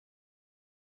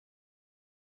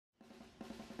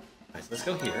Alright, so let's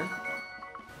go here.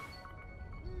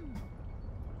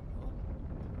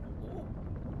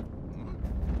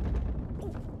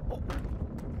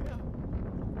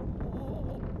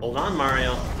 Hold on,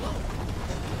 Mario.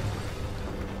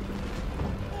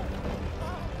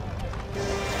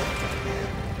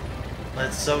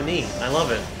 That's so neat. I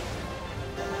love it.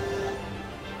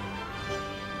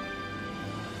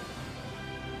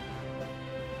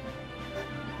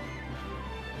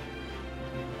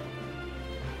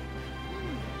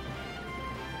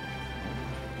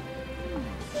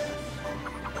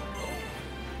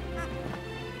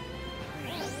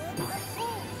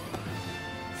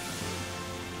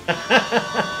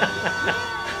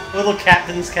 Little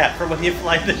captain's cap for when you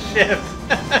fly the ship.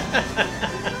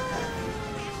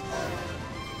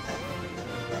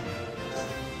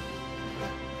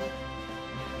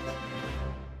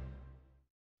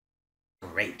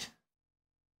 Great.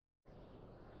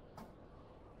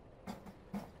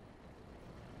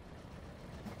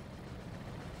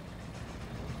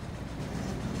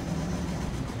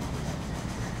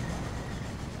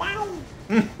 Wow.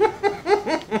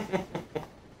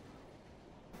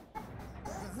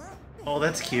 Oh,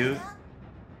 that's cute.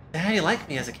 How do you like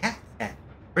me as a captain's cat?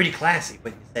 Pretty classy,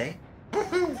 wouldn't you say?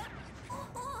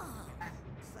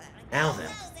 Now then,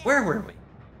 where were we?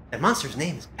 That monster's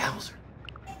name is Bowser.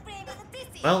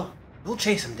 Well, we'll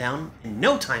chase him down in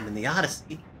no time in the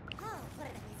Odyssey.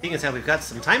 Seeing as how we've got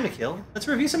some time to kill, let's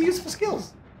review some useful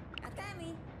skills.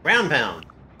 Ground pound.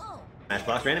 Smash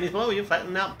blocks for enemies below you,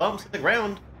 flatten out bumps at the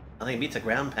ground. Nothing beats a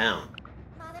ground pound.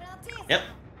 Yep.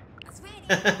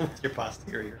 What's your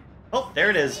posterior? Oh, there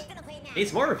it is.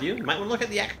 Needs more review. You might want to look at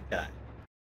the action guide.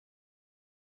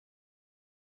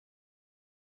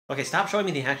 Okay, stop showing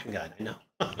me the action guide. I know.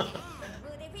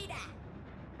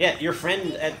 Yeah, your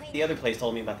friend at the other place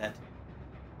told me about that too.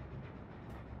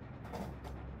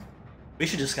 We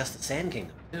should discuss the Sand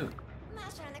Kingdom too.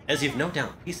 As you've no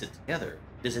doubt pieced it together,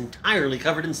 it is entirely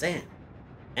covered in sand.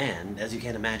 And, as you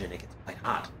can imagine, it gets quite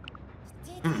hot.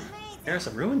 There are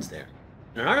some ruins there.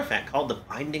 And an artifact called the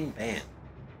Binding Band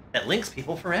that links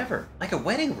people forever, like a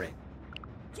wedding ring.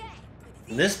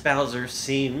 And this Bowser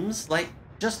seems like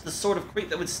just the sort of creep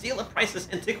that would steal a priceless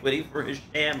antiquity for his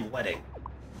sham wedding.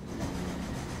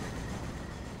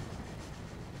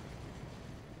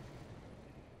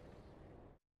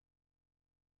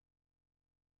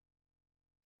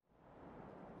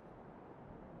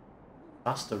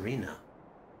 Lost Arena.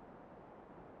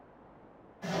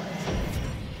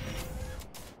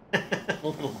 A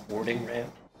little boarding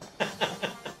ramp.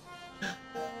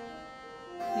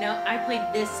 No, I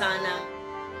played this on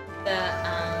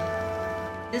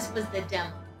this was the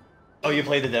demo. Oh, you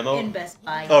played the demo? In Best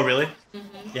Buy. Oh, really?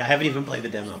 Mm-hmm. Yeah, I haven't even played the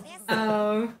demo.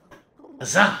 Oh.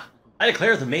 Huzzah! I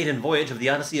declare the maiden voyage of the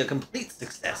Odyssey a complete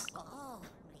success.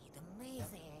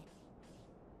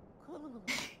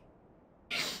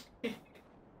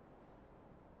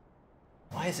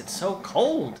 Why is it so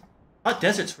cold? Hot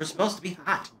deserts were supposed to be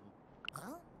hot.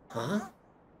 Huh?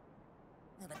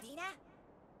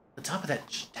 The top of that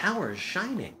tower is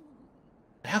shining.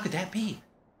 But how could that be?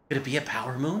 Could it be a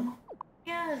power moon?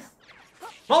 Yes.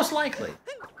 Most likely.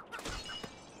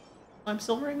 I'm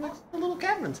still wearing the little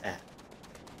Cameron's hat.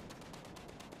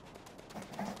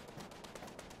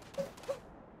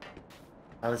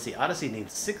 Let's see, Odyssey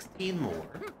needs 16 more.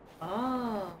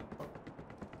 Oh.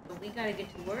 But we gotta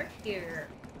get to work here.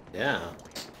 Yeah.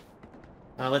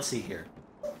 Let's see here.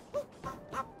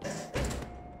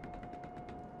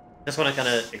 Just want to kind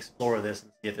of explore this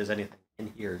and see if there's anything in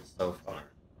here so far.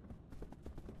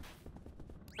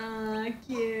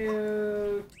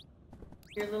 Cute.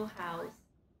 Your little house.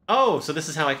 Oh, so this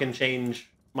is how I can change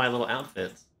my little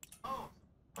outfits.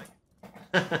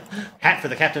 Hat for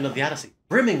the captain of the Odyssey,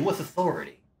 brimming with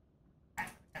authority.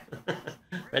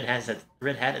 Red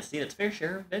Hat has seen its fair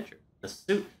share of adventure. The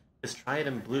suit, this tried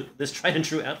and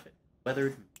true outfit,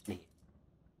 weathered neat.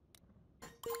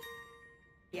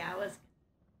 Yeah,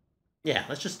 Yeah,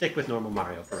 let's just stick with normal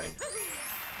Mario for right now.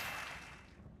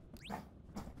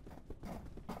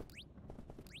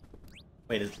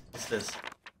 Wait, what's this?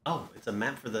 Oh, it's a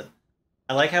map for the...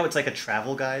 I like how it's like a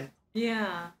travel guide.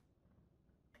 Yeah.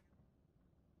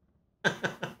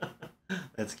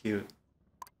 That's cute.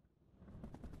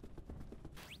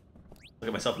 Look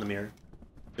at myself in the mirror.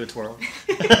 Do a twirl.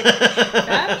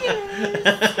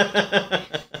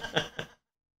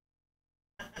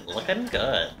 Looking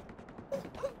good.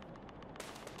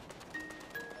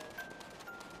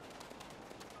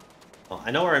 Well,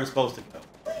 I know where I'm supposed to go.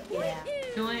 Yeah.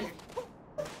 No,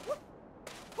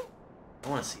 I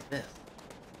want to see this.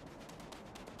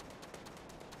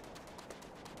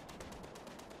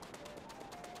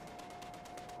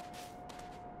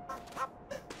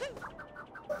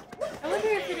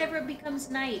 ever becomes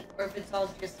night, or if it's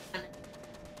all just kind of...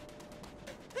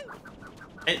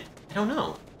 I don't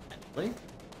know, actually.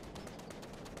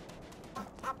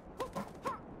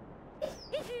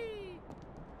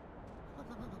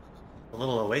 The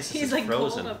little oasis He's is like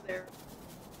frozen. cold up there.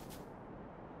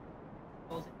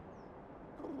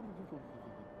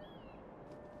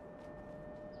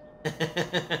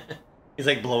 He's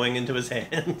like blowing into his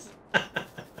hands.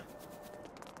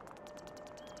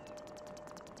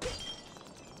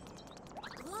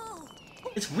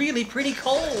 It's really pretty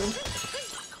cold.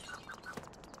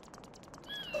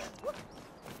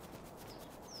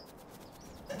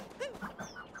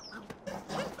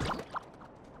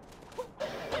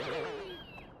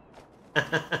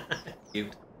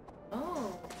 Cute.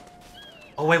 Oh.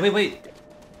 Oh, wait.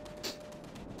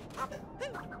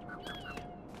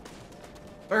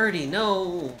 Birdie,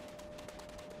 no!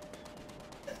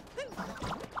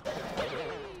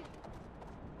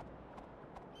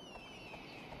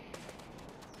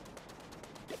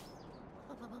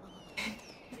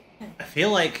 I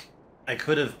feel like I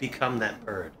could have become that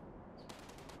bird.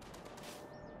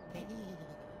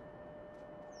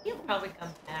 He'll probably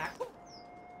come back.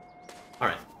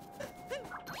 Alright.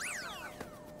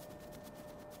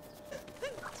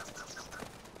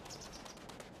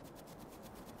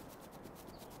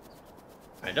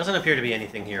 Alright, doesn't appear to be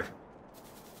anything here.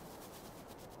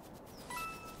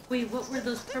 Wait, what were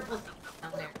those purple things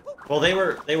down there? Well, they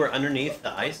were underneath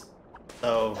the ice,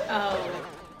 so Oh.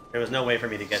 there was no way for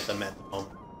me to get them at the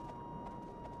moment.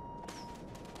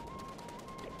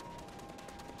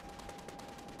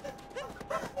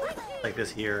 Like this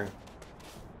here.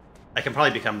 I can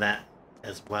probably become that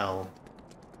as well.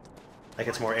 Like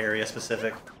it's more area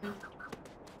specific.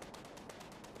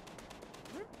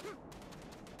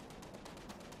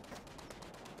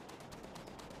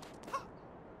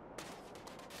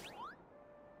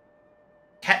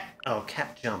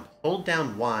 Cap jump. Hold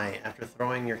down Y after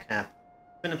throwing your cap.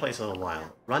 Spin in place a little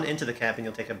while. Run into the cap and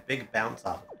you'll take a big bounce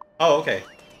off it. Oh, okay.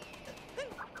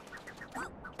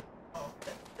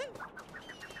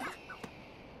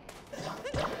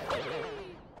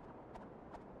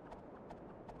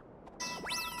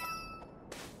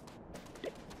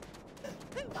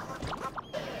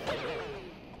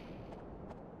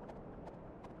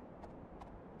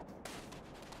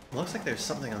 Looks like there's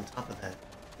something on top of that.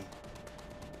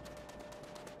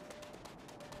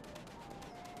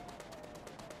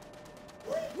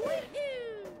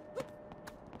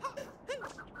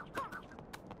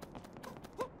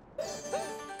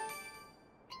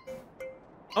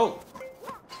 Oh!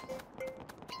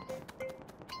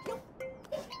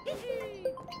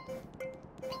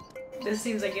 This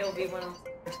seems like it'll be one of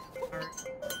those parts.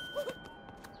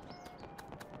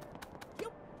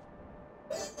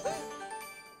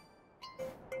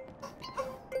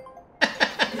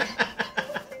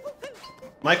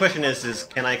 My question is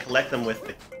can I collect them with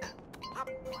the cap?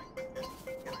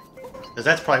 Because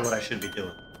that's probably what I should be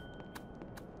doing.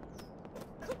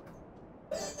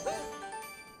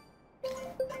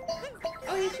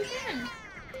 Oh, yes, you can.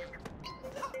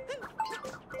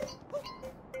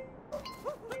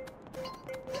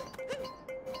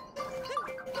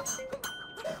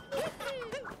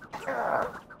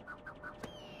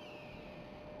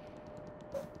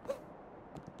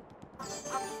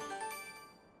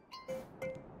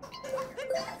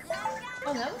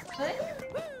 Oh, that was good.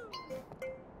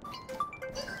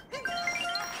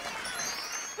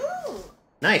 Ooh.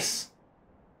 Nice!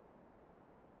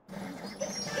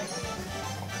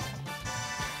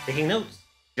 Taking notes.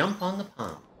 Jump on the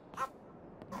pond.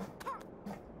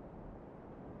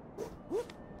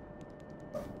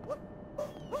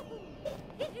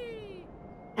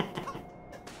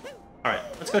 Alright,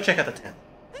 let's go check out the tent.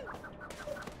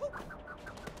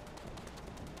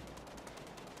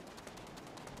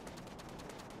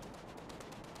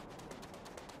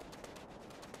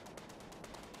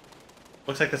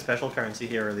 Looks like the special currency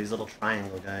here are these little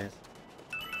triangle guys.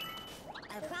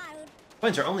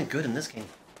 Coins are only good in this game.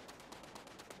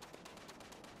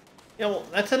 Yeah, well,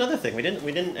 that's another thing. We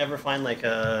didn't ever find like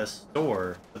a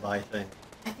store to buy things.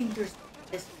 I think there's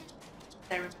this one.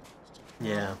 I remember.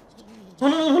 Yeah. Oh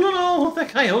no!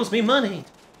 That guy owes me money.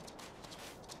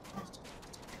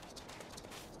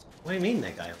 What do you mean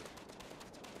that guy?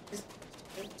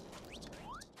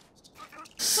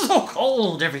 So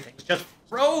cold, everything's just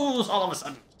froze all of a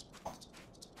sudden.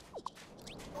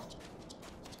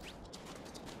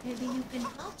 Maybe you can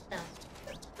help them.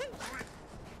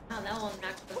 Oh, that one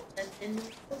knocks the sense into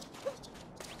it.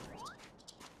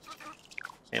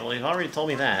 Okay, well, you've already told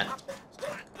me that.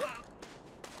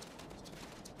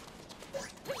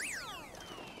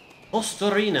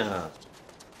 Posturina.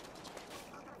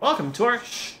 Welcome to our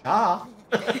shop.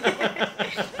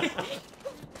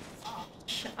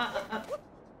 Shut up.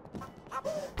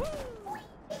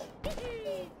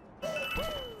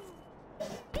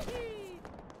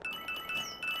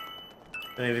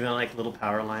 Maybe they like little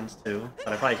power lines too,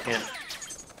 but I probably can't.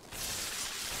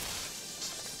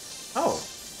 Oh.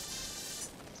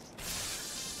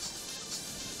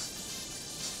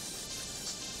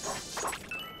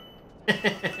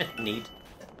 Neat.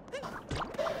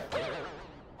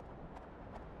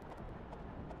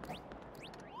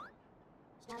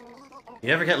 You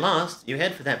ever get lost, you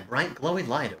head for that bright, glowy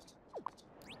light.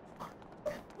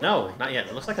 No, not yet.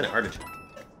 It looks like an artichoke.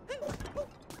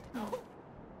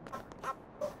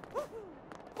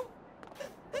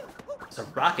 There's a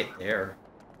rocket there.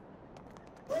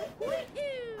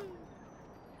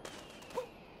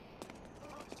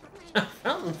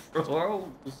 Fountain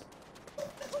froze.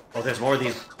 Oh, there's more of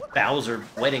these Bowser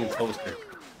wedding posters.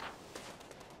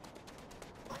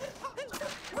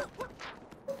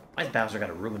 Why's Bowser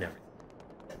gotta ruin everything?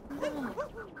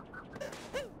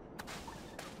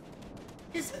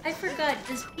 I forgot,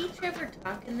 does Peach ever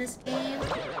talk in this game?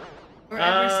 Or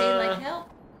ever say, like, help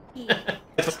me?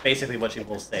 That's basically what she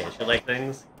will say. She'll like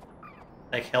things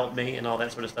like help me and all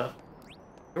that sort of stuff.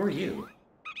 Who are you?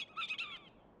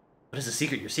 What is the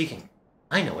secret you're seeking?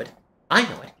 I know it. I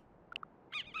know it.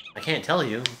 I can't tell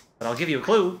you, but I'll give you a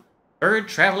clue. Bird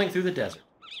traveling through the desert.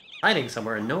 Hiding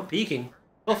somewhere and no peeking.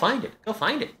 Go find it. Go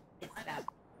find it. It's that.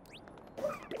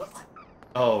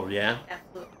 Oh, yeah?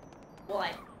 That blue.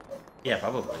 What? Yeah,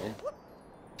 probably.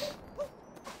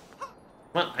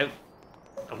 Well, I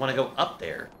want to go up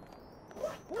there.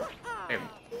 There.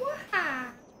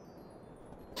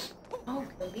 Oh,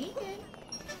 convenient.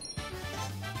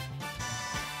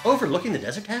 Overlooking the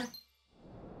desert cat?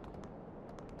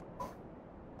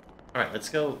 Alright, let's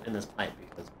go in this pipe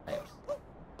because pipes.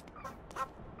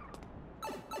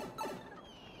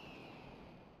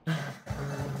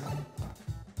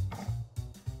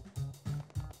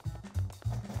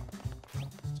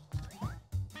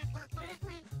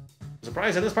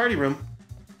 Surprise in this party room.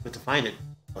 But to find it,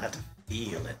 we'll have to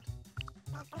feel it.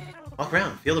 Walk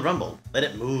around, feel the rumble, let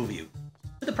it move you.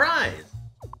 To the prize!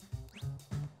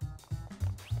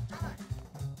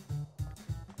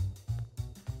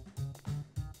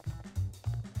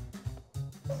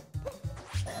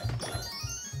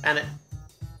 And it.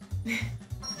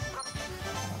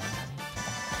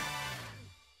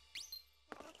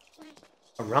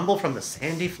 A rumble from the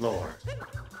sandy floor.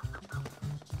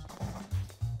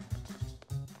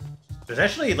 There's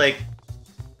actually, like,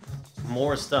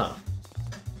 more stuff.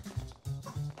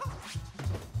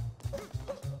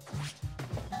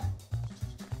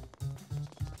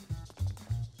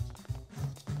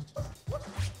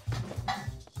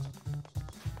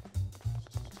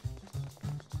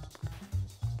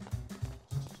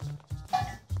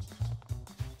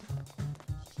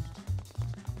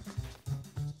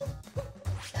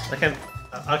 Like,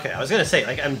 okay, I was gonna say,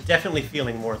 like, I'm definitely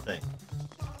feeling more things.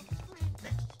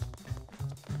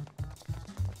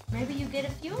 Maybe you get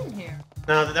a few in here.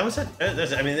 No, that was it.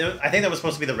 I mean, I think that was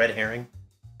supposed to be the red herring.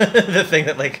 The thing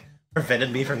that, like,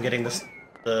 prevented me from getting this,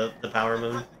 the power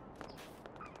moon.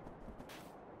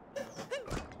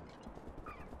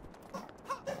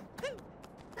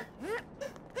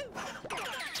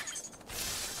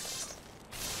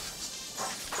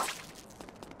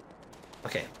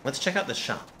 Okay, let's check out the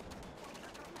shop.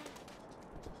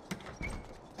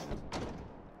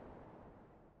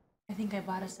 I think I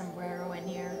bought a sombrero in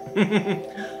here.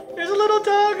 There's a little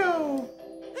doggo!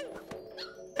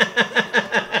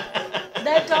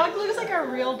 That dog looks like a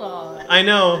real dog. I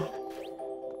know.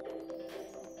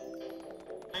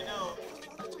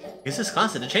 Use this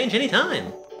constant to change any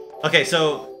time. Okay,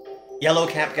 so yellow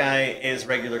cap guy is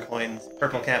regular coins.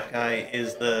 Purple cap guy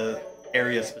is the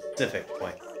area specific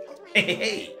coin. Hey, hey,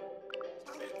 hey!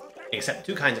 Except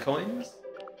two kinds of coins.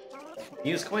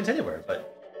 Use coins anywhere,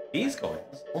 but these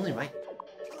coins only right here.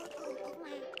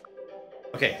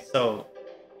 Okay, so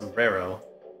Sombrero,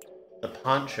 the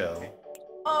poncho,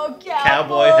 Oh,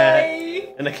 cowboy hat,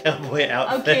 and a cowboy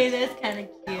outfit. Okay, that's kind of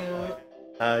cute.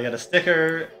 You got a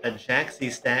sticker, a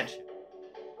Jaxie statue,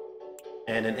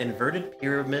 and an inverted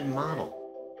pyramid model.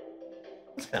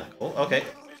 That's kind of cool. Okay,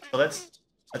 so let's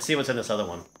see what's in this other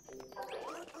one.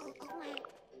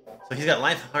 So he's got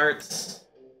life hearts.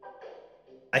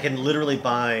 I can literally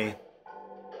buy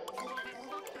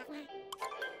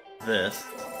this.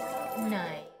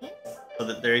 Nice. So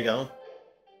that there you go.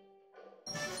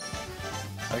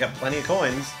 I've got plenty of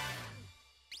coins.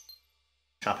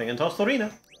 Shopping in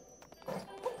Tostorina.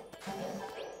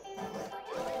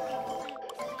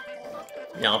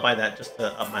 Yeah, I'll buy that just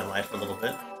to up my life a little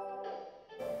bit.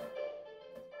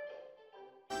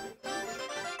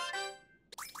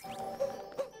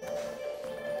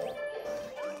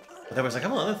 But there was a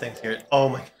couple other things here. Oh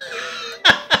my...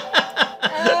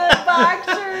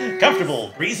 Boxers!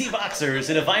 Comfortable, breezy boxers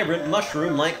in a vibrant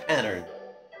mushroom-like pattern.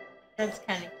 That's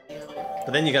kind of cute.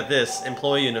 But then you got this,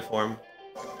 employee uniform.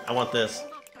 I want this.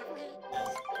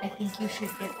 I think you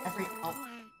should get every color.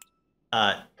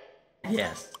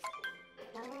 Yes.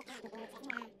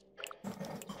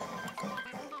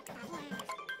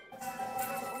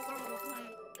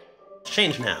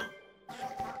 Change now.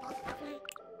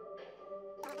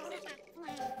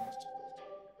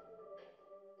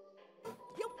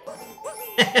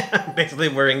 Basically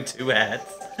wearing two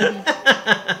hats.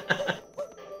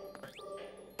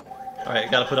 Alright,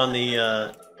 gotta put on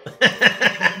the,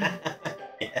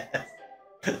 Yes.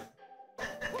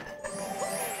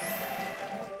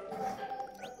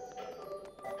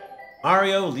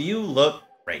 Mario, you look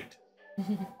great.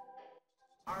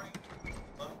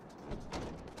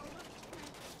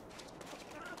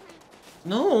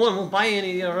 No, I won't buy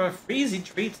any of our freezy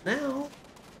treats now.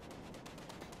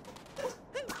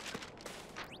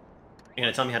 You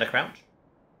gonna tell me how to crouch?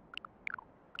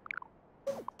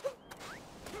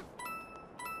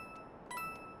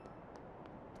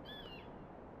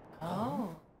 Oh.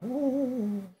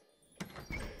 Ooh.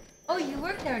 Oh, you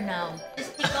work there now.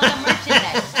 Just take all the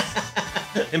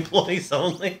merchandise. Employees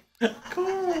only.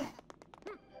 Cool.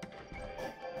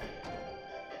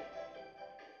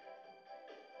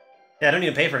 Yeah, I don't need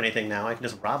to pay for anything now. I can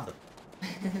just rob them.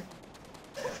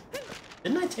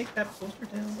 Didn't I take that poster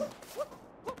down?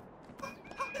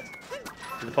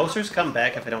 Do the posters come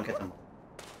back if I don't get them?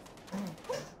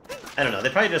 I don't know.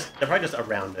 They're probably just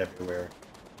around everywhere,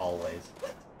 always.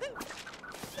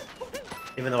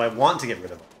 Even though I want to get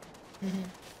rid of them.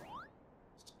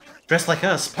 Dress like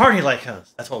us, party like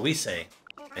us. That's what we say.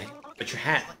 Okay? But your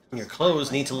hat and your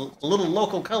clothes need a little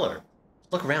local color.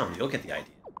 Look around. You'll get the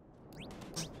idea.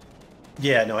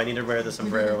 Yeah, no, I need to wear the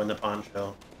sombrero and the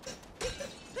poncho.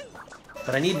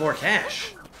 But I need more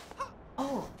cash.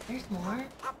 Oh, there's more?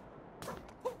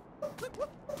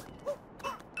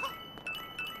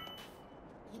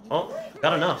 Oh,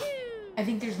 got enough. I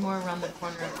think there's more around the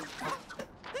corner of the shop.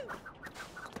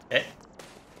 Okay.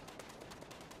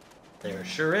 There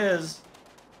sure is.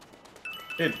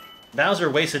 Dude, Bowser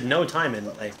wasted no time in,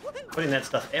 like, putting that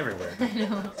stuff everywhere. I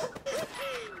know.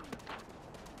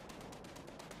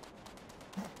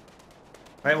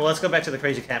 Alright, well, let's go back to the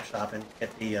Crazy Cap shop and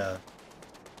get the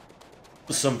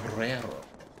sombrero.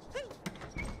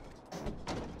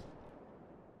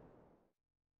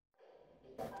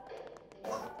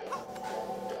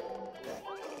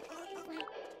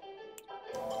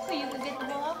 Oh, you can get the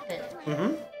whole outfit.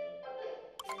 Mm-hmm.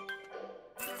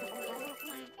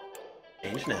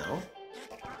 Change now.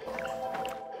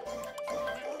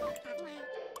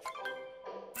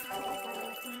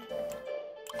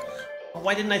 Oh,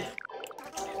 why didn't I...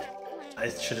 I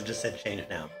should have just said change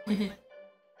now.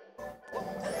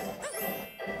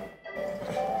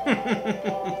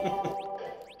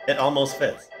 It almost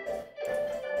fits.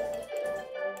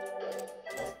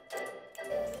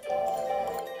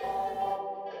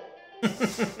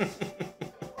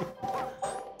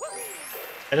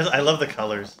 I love the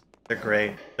colors. They're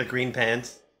great. The green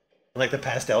pants. I like the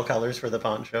pastel colors for the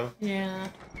poncho. Yeah.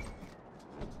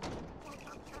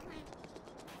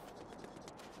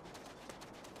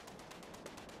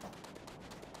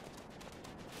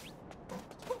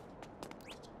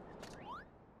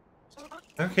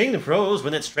 Our kingdom froze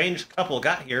when that strange couple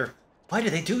got here. Why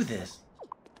did they do this?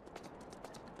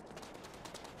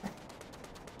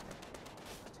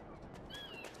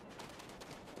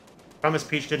 Promise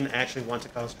Peach didn't actually want to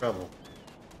cause trouble.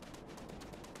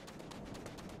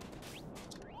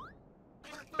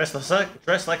 Dress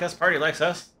like us, party like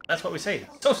us. That's what we say.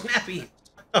 So snappy.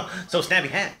 Oh, so snappy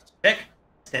hat. Check.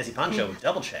 Snazzy poncho.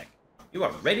 Double check. You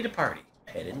are ready to party.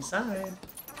 Head inside.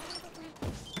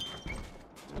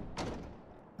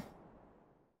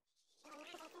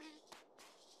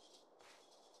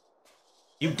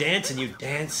 You dance and you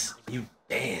dance and you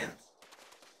dance.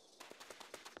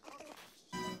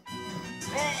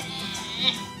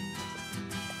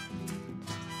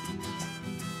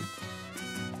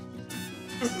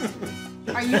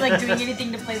 Are you like doing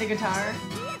anything to play the guitar?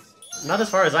 Not as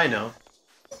far as I know.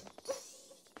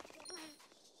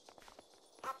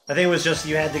 I think it was just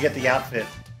you had to get the outfit,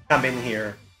 come in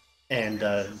here, and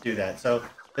do that. So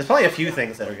there's probably a few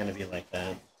things that are going to be like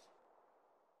that.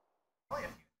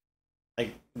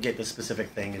 Like get the specific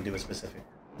thing and do a specific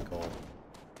goal.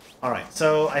 Alright,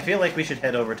 so I feel like we should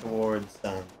head over towards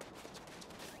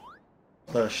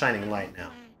the Shining Light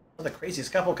now. Oh, the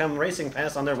craziest couple come racing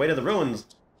past on their way to the ruins.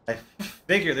 I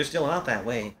figure they're still out that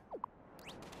way.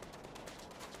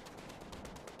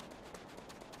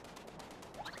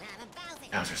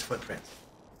 Bowser's footprints.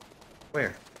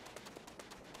 Where?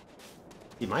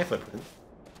 See my footprint?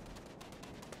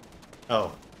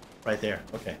 Oh, right there.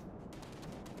 Okay.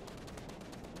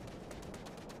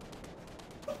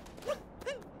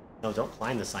 No, don't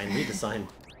climb the sign. Read the sign.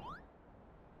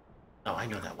 Oh, I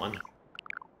know that one.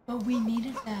 But we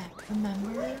needed that,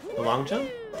 remember? The long jump?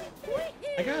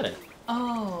 I got it.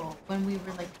 Oh, when we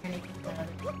were like trying to get that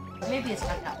other one. Maybe it's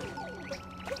not that one.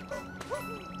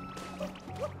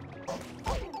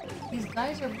 These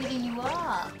guys are beating you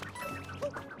up.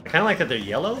 I kind of like that they're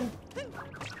yellow.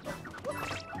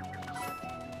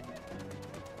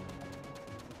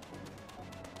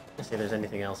 Let's see if there's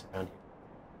anything else around here.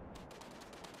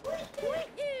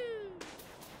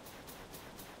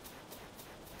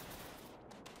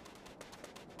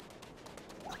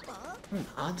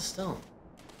 Odd stone.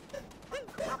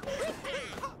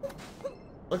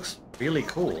 Looks really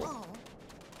cool.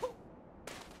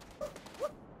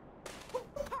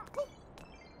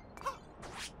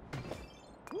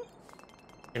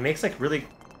 It makes like really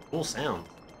cool sound.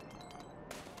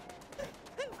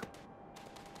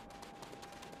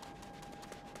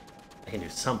 I can do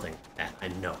something with that, I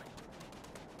know it.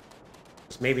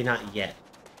 Just maybe not yet.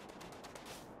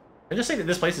 Can I just say that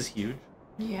this place is huge?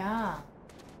 Yeah.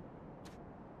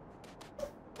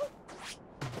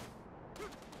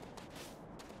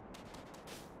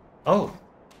 Oh,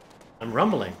 I'm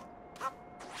rumbling.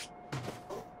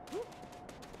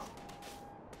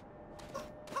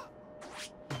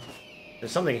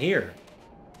 There's something here.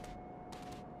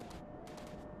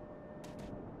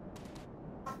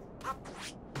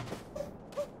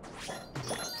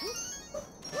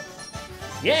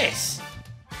 Yes!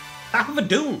 Top of a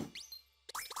dune!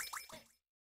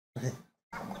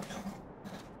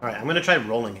 Alright, I'm gonna try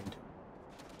rolling into it.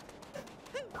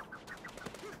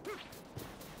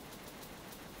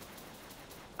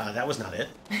 That was not it.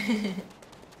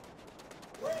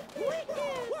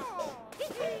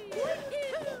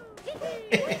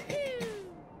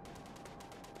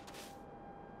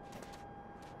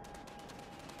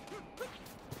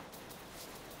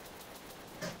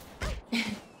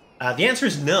 The answer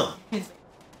is no.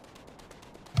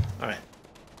 Alright.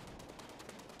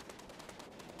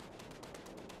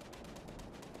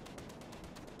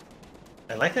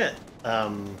 I like that,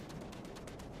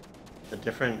 the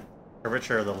different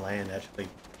curvature of the land actually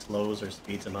slows or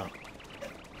speeds them up.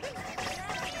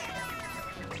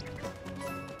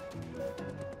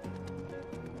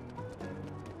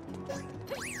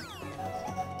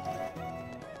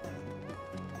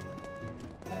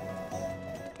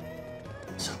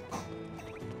 So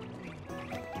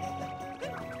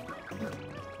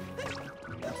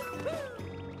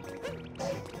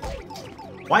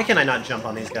why can I not jump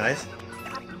on these guys?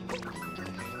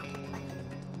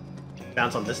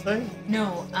 Bounce on this thing?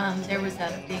 No, there was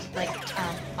a big, like,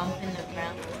 bump in the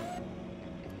ground.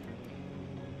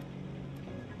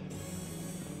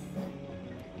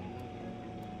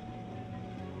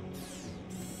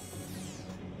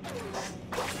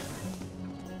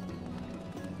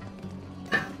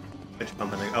 Which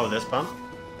bump in the... Oh, this bump?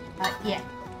 Yeah.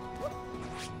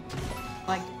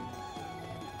 Like...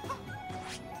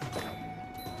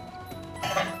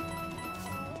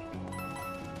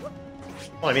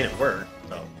 Well, I mean, it worked,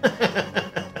 so...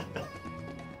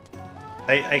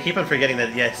 I keep on forgetting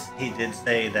that, yes, he did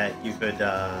say that you could,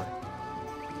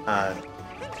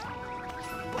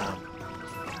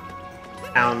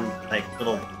 pound, like,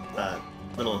 little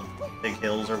big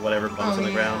hills or whatever bumps on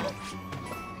the ground.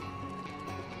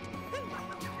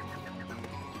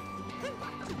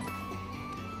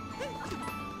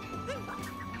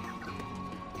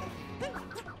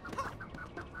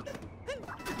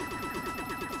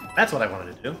 That's what I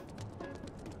wanted to do.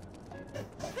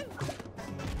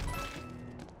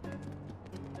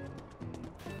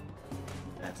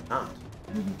 That's not.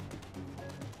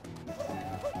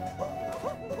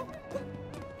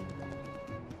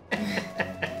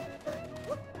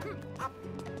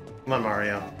 Come on,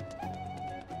 Mario.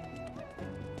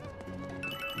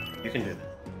 You can do this.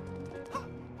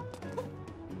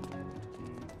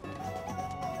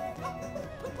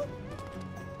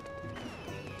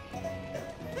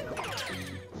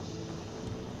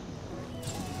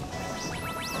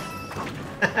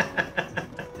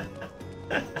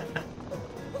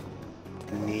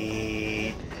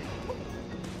 Neat.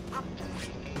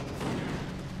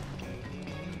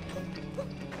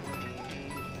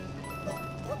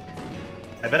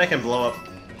 I bet I can blow up...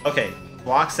 Okay,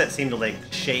 blocks that seem to, like,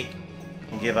 shake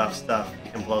and give off stuff.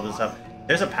 You can blow this up.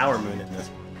 There's a power moon in this.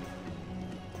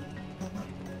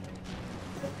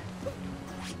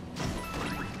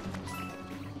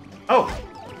 Oh!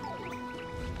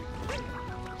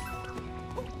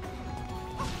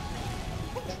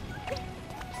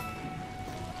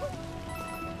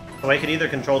 So I could either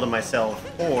control them myself,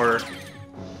 or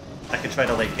I could try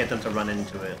to, like, get them to run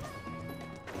into it.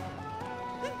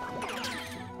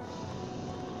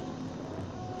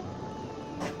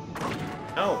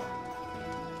 Oh!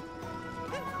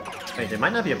 Wait, there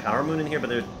might not be a power moon in here, but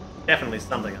there's definitely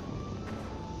something.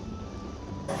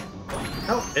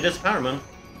 Oh, it is a power moon.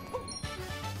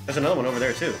 There's another one over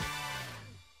there, too.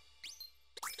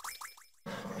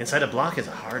 Inside a block is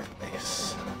a hard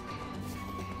place.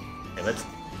 Okay, let's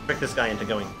trick this guy into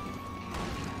going.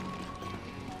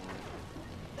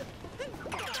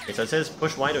 Okay, so it says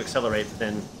push Y to accelerate,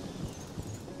 then...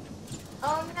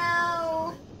 Oh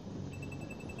no!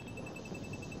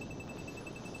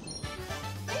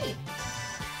 Hey!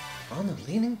 On the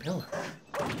leaning pillar.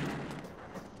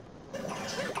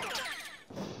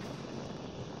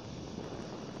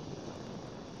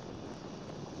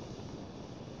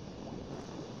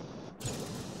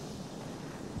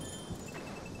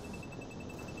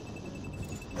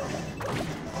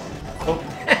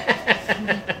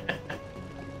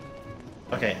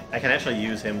 Okay, I can actually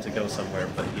use him to go somewhere,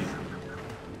 but he's...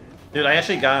 Dude, I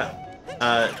actually got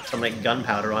some, like,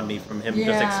 gunpowder on me from him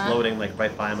just exploding, like,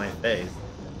 right by my face.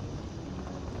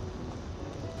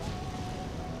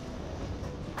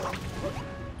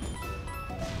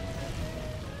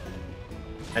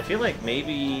 I feel like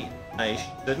maybe I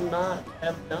should not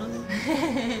have done.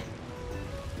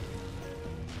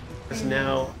 Because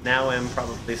now I'm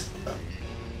probably stuck.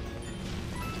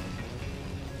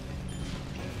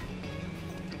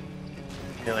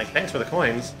 You're like, thanks for the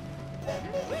coins.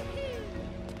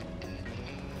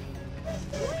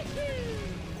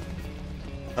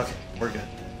 Okay, we're good.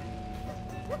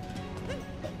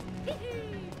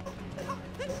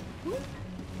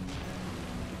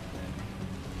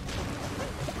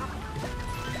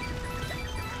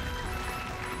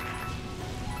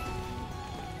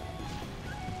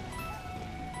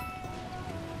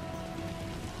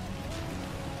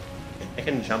 I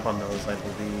can jump on those, I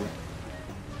believe.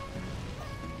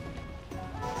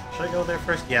 Should I go there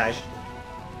first? Yeah, I should.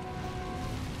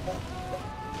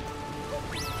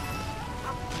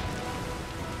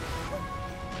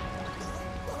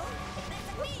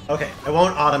 Okay, I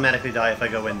won't automatically die if I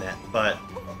go in that, but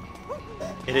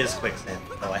it is quicksand,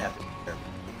 so I have to be careful.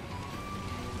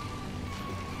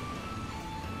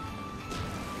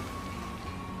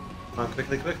 Come on,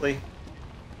 quickly, quickly.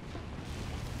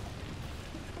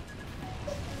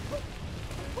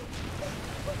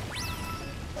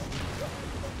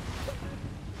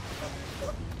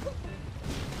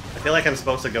 I feel like I'm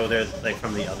supposed to go there, like,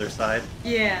 from the other side.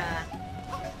 Yeah.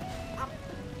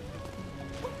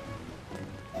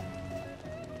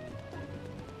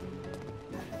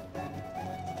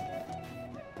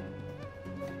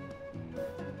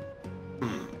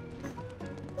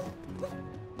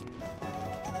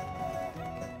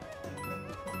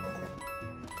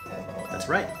 That's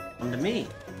right. Come to me.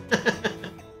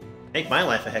 Make my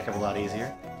life a heck of a lot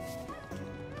easier.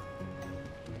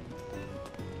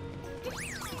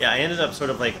 Yeah, I ended up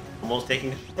sort of like almost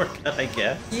taking a shortcut, I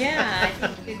guess. Yeah, I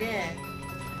think you did.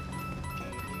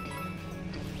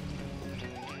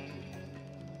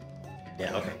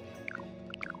 Yeah, okay.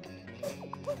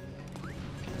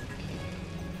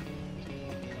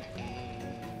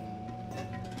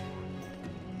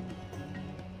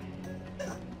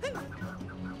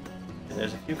 And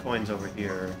there's a few coins over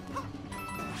here.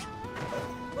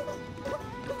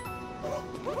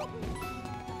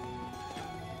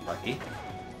 Lucky.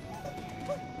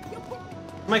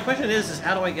 My question is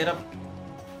how do I get up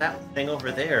that thing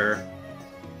over there?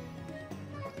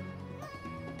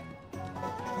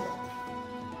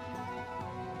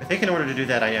 I think in order to do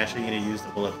that, I actually need to use the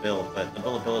bullet bill, but the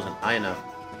bullet bill isn't high enough.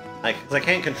 Like, because I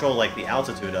can't control, like, the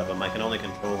altitude of them. I can only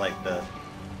control, like, the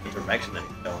direction that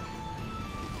he's going.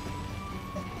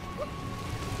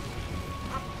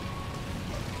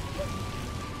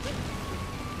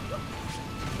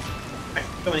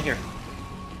 Alright, go in here.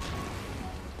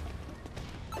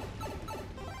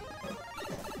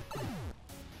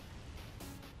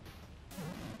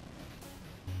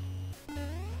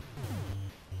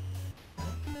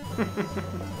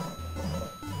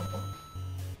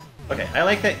 Okay, I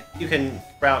like that you can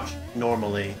crouch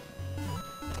normally.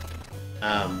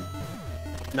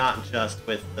 Not just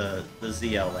with the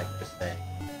ZL, like you're saying.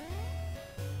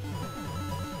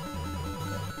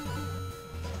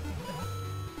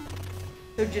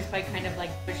 So just by kind of like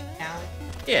pushing down?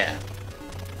 Yeah.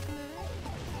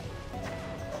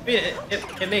 I mean,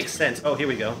 it makes sense. Oh, here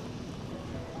we go.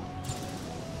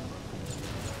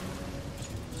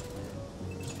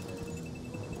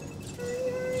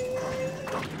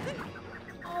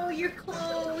 Oh, you're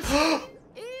close.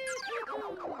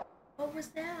 What was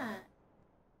that?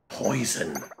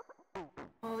 poison.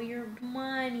 Oh, your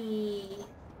money.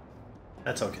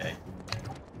 That's okay.